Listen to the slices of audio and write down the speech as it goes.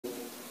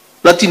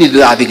natini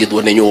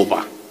ndirathigithwo ni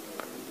nyumba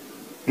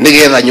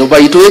nigetha nyumba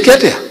itu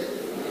ikete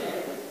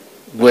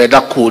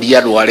gwenda kuria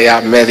andu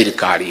aria me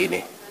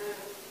thirikari-ini.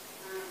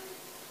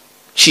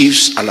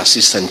 Chiefs and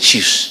assistant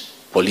chiefs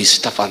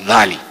police,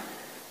 tafadhali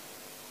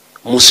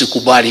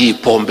musikubali hii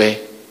pombe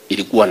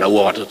ilikuwa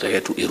naua watoto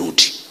wetu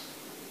irudi.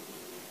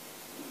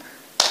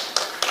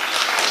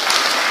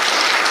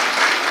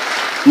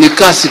 Ni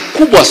kazi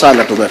kubwa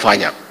sana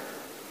tumefanya,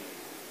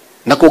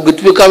 na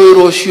kungituika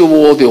wira ucio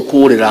wothe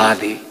ukurira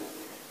thi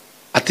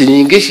ati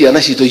nyingi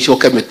ciana citu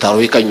icoke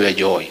mitaro ikanywe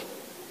joy.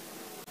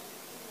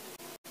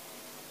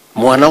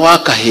 Mwana wa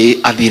kahi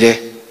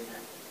athire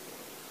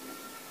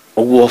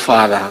uguo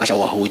father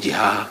Gachagua huji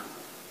haha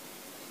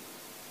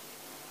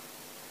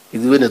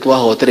ithuĩ nĩ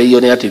twahotereirio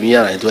nĩ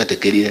atumia na nĩ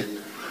twetĩkĩrire.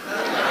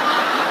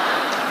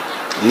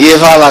 Niĩ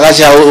father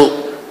Gachagua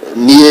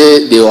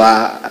niĩ ndĩ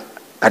wa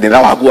kanitha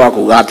waku wa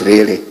kuuga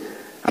atĩrĩrĩ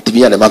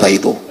atumia nĩ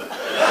mathaithũ.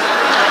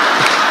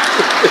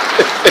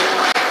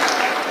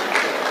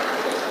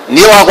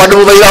 Niĩ wakwa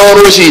ndĩmũthaithaga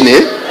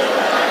rũcinĩ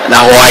na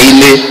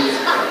hwaĩ-inĩ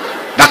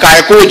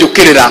ndakae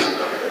kũnjũkĩrĩra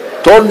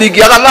tondũ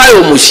ndingĩaga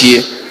thayũ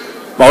mũciĩ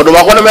maũndũ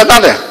makwa nĩ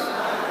mekate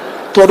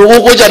tondũ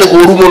gũkũ nja nĩ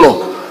kũũru mũno.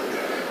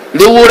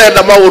 Rĩu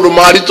ũrenda maũndũ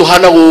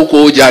maritũhana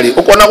gũkũ nja rĩ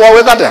ũkona gwa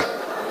gwĩkate.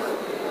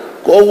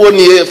 Koguo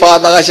niĩ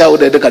father Gachagua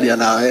ndendekania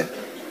nawe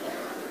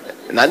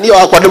na niĩ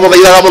wakwa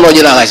ndĩmũthaithaga mũno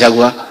nyina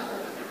Gachagua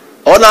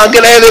ona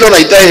ngĩrethĩrwo na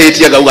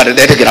itehĩtia ngauga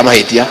ndetĩkĩra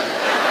mahĩtia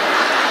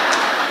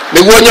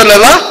nĩguo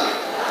nyonetha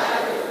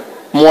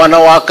mwana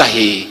wa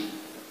kahĩ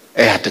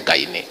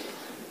hatĩka-inĩ.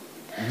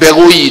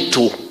 Mbegũ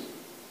itũ,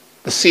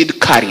 the seed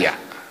carrier,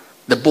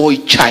 the boy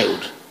child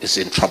is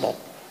in trouble.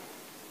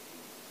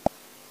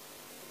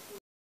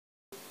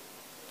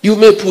 You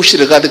may push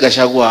Rigathi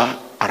Gachagua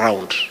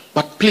around,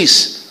 but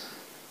please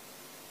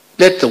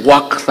let the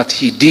work that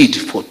he did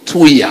for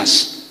 2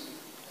 years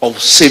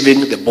of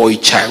saving the boy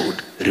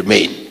child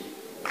remain.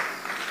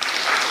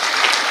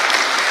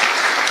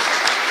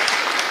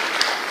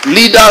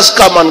 Leaders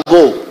come and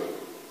go.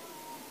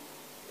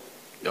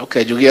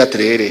 Okay, jugia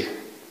atiriri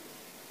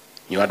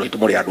nyu andu itu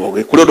muri andu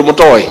oge kuri undu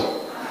mutoi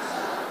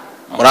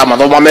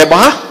muramathoma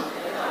memba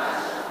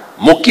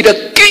mukire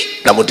ki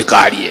na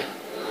mutikarie.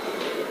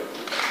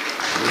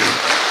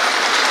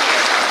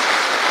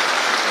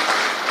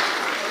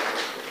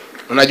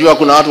 Unajua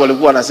kuna watu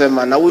walikuwa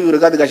wanasema na huyu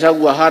Rigathi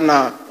Gachagua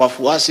hana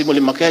wafuasi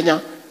Mlima Kenya,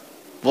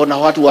 mbona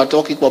watu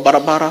watoki kwa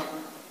barabara,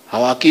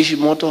 hawakishi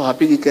moto,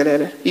 hapigi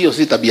kelele? Hiyo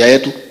si tabia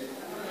yetu.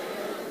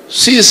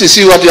 Sisi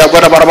si watu ya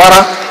kwenda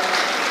barabara,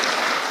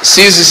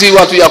 sisi si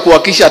watu ya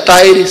kuwakisha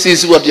tairi, sisi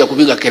si watu ya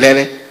kupiga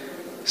kelele.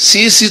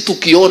 Sisi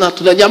tukiona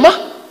tunanyama,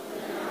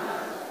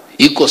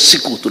 iko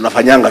siku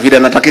tunafanyanga vile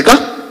natakika.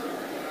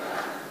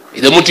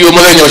 Ile mtu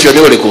yomuthenya ucio ni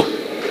uriku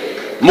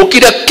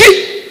mukire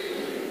ki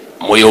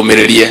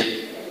muyumirerie.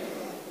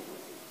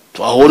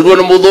 Twahurirwo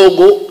ni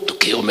muthungu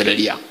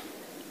tukiyumireria,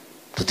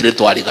 tutire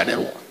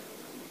twariganirwo.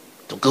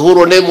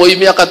 Tukihurwo ni moi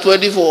miaka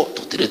 24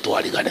 tutire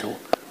twariganirwo.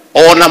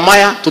 Ona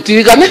maya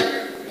tutirigane,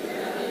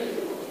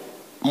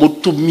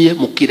 mutumie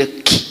mukire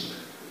ki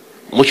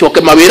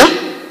mucoke mawira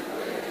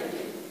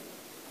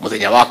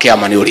muthenya wa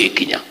kiama ni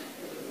urikinya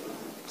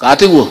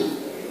katiguo.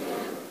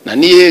 Na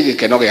niĩ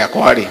gĩkeno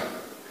gĩakwa rĩ,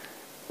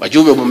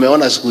 wajumbe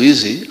mumeona siku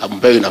hizi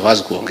ampewi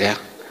nafasi kuongea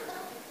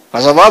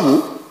kwa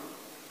sababu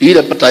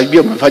ile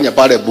tabia mmefanya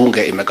pale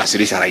bunge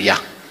imekasirisha raia.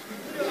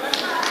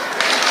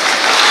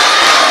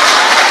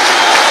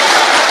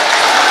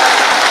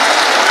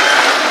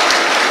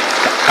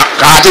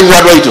 Katiguo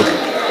andũ aitũ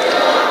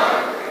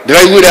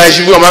ndĩraiguire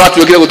heshimiwa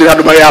maratuĩkire gũtirĩ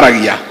andũ marĩ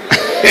aragia.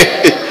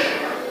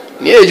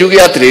 Niĩ njuge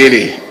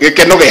atĩrĩrĩ,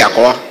 gĩkeno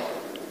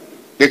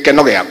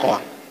gĩakwa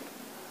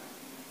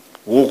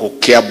gũkũ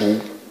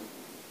Kiambu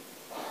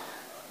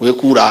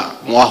gwĩkura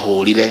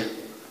mwahũrire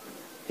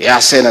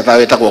ya seneta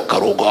wĩtagwo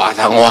Karũngo wa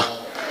Thang'wa,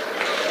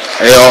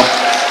 ĩyo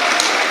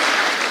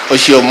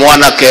ũcio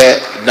mwanake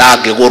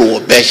ndangĩgũrwo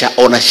mbeca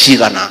ona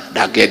cigana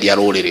ndangĩendia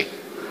rũrĩrĩ,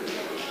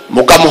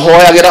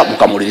 mũkamũhoyagĩra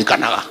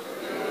mũkamũririkanaga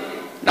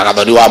na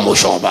gathoni wa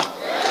mũcomba.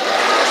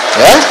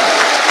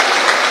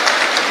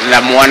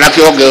 Na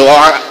mwanake ũngĩ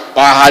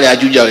wa harĩa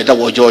Juja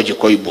wĩtagwo George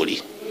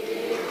Koimbũri,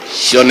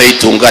 cio nĩ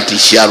itungati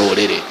cia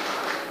rũrĩrĩ.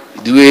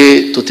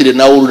 Ithuĩ tũtirĩ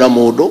na ũru na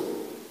mũndũ,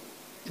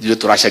 ithuĩ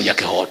tũracaria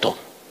kĩhoto.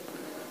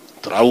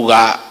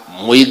 Turauga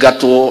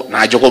mũingatwo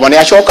na Njũgũma nĩ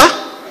acoka,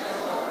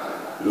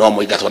 no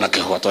mũingatwo na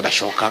kĩhoto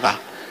ndacokaga.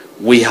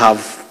 We have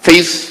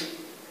faith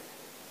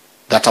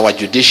that our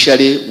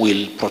judiciary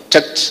will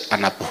protect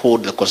and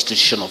uphold the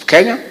Constitution of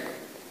Kenya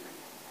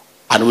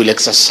and will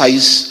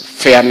exercise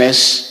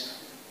fairness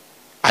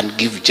and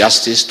give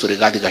justice to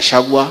Rigathi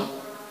Gachagua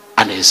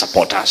and his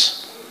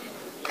supporters.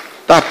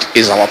 That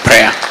is our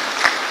prayer.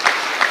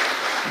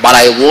 But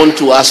I want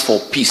to ask for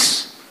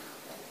peace,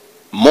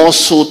 more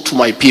so to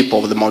my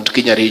people of the Mount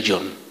Kenya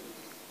region.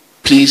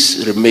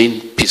 Please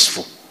remain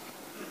peaceful.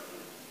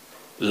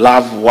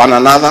 Love one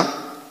another.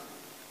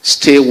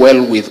 Stay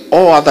well with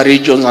all other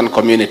regions and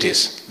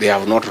communities. They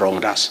have not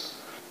wronged us.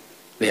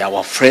 They are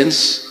our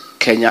friends.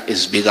 Kenya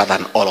is bigger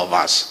than all of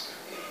us.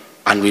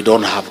 and we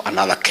don't have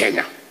another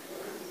Kenya.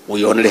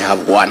 We only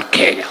have one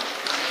Kenya.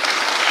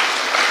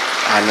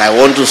 And I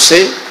want to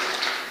say,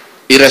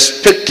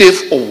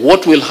 irrespective of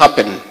what will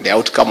happen, the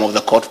outcome of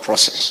the court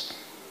process,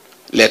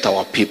 let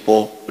our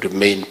people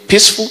remain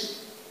peaceful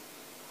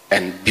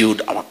and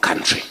build our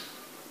country.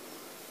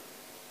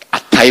 A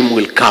time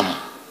will come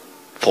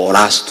for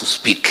us to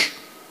speak.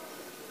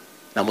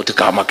 Na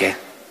mutikamake.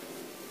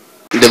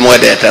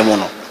 Ndimwendete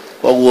muno.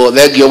 Koguo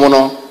thengio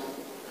muno.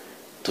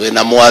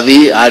 Twina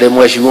mwathi ari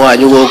mheshimiwa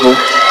wanyu guku.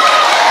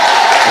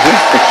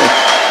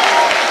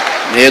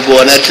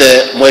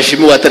 Niguonete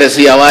mheshimiwa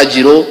Teresia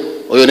Wanjiru,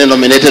 uyu ni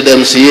nominated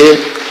MCA.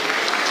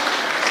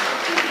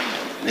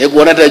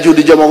 Niguonete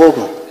Judy Jomo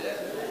guku.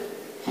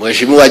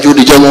 Mheshimiwa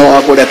Judy Jomo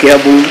akuria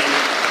Kiambu.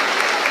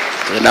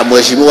 Twina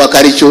mheshimiwa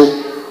Karicho.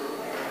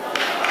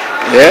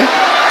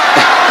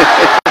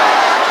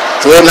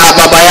 Twina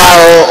baba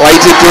yao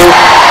Waititu.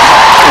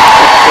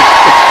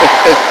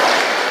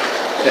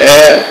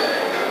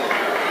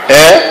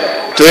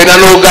 Twina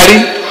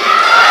Nugari.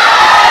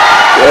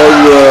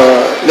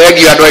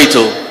 Thengio andu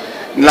aitu.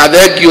 Na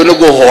thengio ni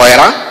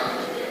guhoera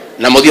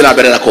na muthie na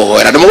mbere na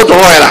kuhoera.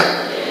 Nimugutuhoera.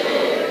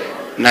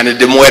 Na ni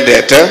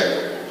ndimwendete.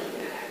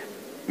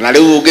 Na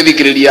riu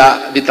ungithikiriria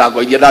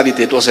thitango iria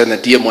ndathititwo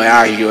seneti imwe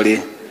ya hiyo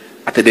ri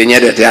ati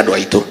ndinyendete andu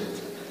aitu.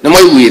 Ni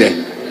mwaiguire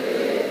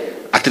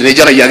ati ni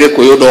njaragia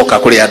Gikuyu ndoka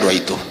kuri andu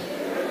aitu.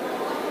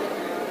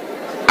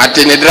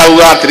 Ati ni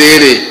ndirauga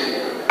atiriri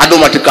andu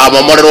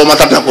matikamomorerwo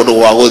matata kundu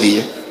gwa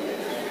guthie.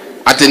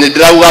 Ati ni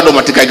ndirauga andu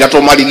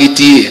matikaingatwo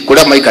marigiti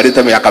kuria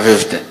maikarite miaka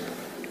 50.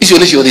 Icio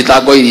nicio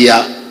thitango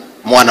iria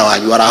mwana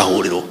wanyu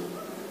arahurirwo.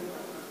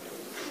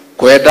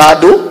 Kwenda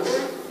andu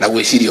na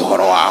gwiciria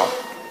uhoro wao.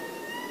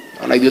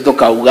 Ona ithuĩ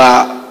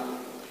tukauga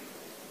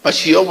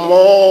acio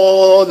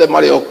mothe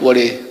marĩ okuo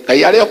rĩ,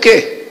 Ngai arĩ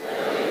oke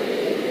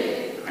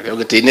arĩ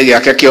gĩtĩ-inĩ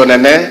gĩake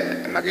kĩonene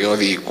na gĩa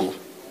ũthingu,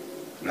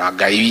 na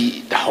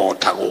Ngai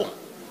ndahotagwo.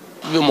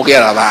 Ithuĩ mũgĩe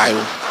na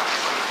thayũ,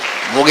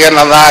 mũgĩe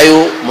na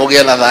thayũ,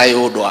 mũgĩe na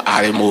thayũ. Ũndũ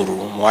arĩ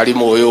mũru,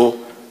 mwarimũ ũyũ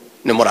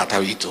nĩ mũrata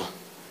witũ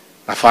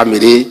na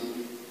bamĩrĩ.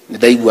 Nĩ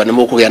ndaigua nĩ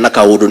mũkũgĩa na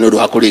kaũndũ nĩ ũndũ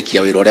wa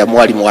kũrĩkia wĩra ũrĩa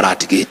mwarimũ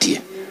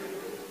aratigĩtie.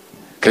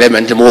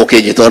 Clement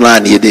mũgũkĩnjĩtwo na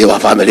niĩ ndĩ wa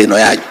bamĩrĩ ĩno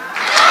yanyu.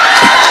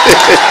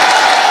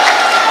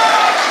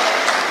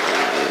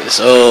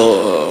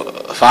 So,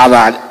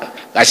 Father,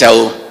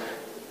 Gachagua,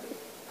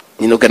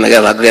 ninuke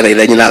nagetha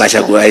ngereire nyina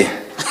Gachagua ai.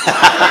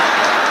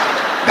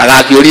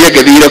 Ndagakiurie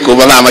ngithire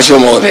kuma thaa macio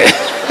mothe.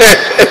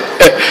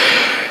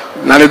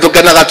 Na nĩ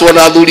tũkenaga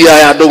tuona athuri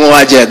aya ndũng'ũ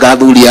wa njenga,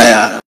 athuri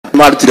aya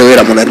marutire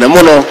wĩra mũnene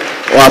mũno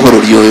wa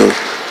bũrũri ũyũ.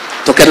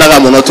 Tũkenaga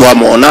mũno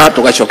twamona,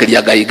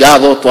 tũgacokeria Ngai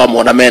ngatho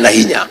twamona mena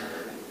hinya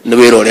nĩ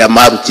wĩra ũrĩa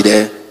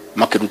marutire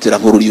makĩrutĩra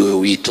bũrũri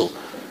ũyũ witũ.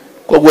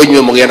 Koguo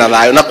inyuĩ mũgĩe na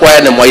thayũ, na kwa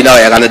ene mwaina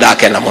wega nĩ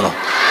ndakena mũno.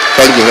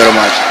 Thank you very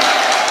much.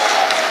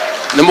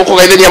 Nĩ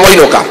mũkũgeithania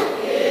mwainũka?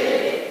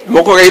 Nĩ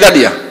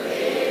mũkũgeithania?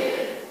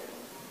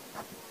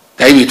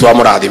 Ngai witũ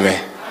amũrathime,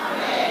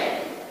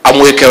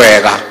 amwĩke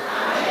wega,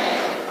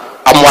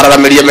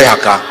 amwararamĩrie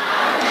mĩhaka,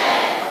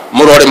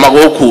 mũrore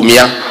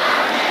magũkumia,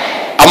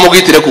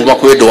 amũgitĩre kuma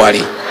kwĩ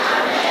ndwari,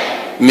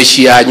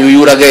 mĩciĩ yanyu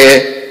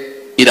yurage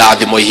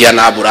irathimo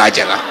ihiana mbura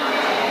njega.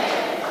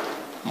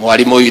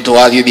 Mwarimũ witũ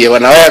wathiĩ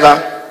na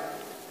wega,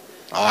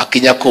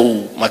 wakinya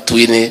kũu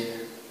matu-inĩ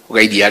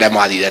ũgeithia arĩa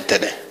mathire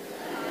tene.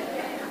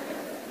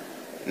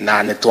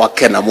 Na nĩ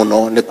twakena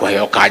mũno nĩ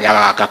kũheo kanya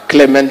gaka.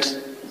 Clement,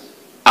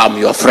 I'm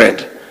your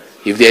friend.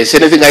 If there is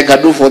anything I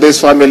can do for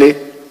this family,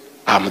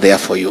 I'm there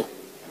for you.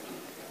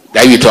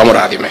 Ngai witũ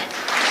amũrathime.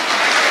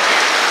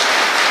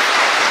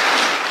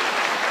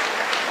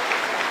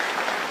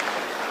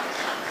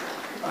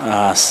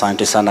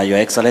 Asante sana Your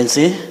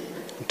Excellency.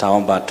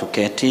 Nitaomba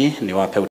tuketi niwape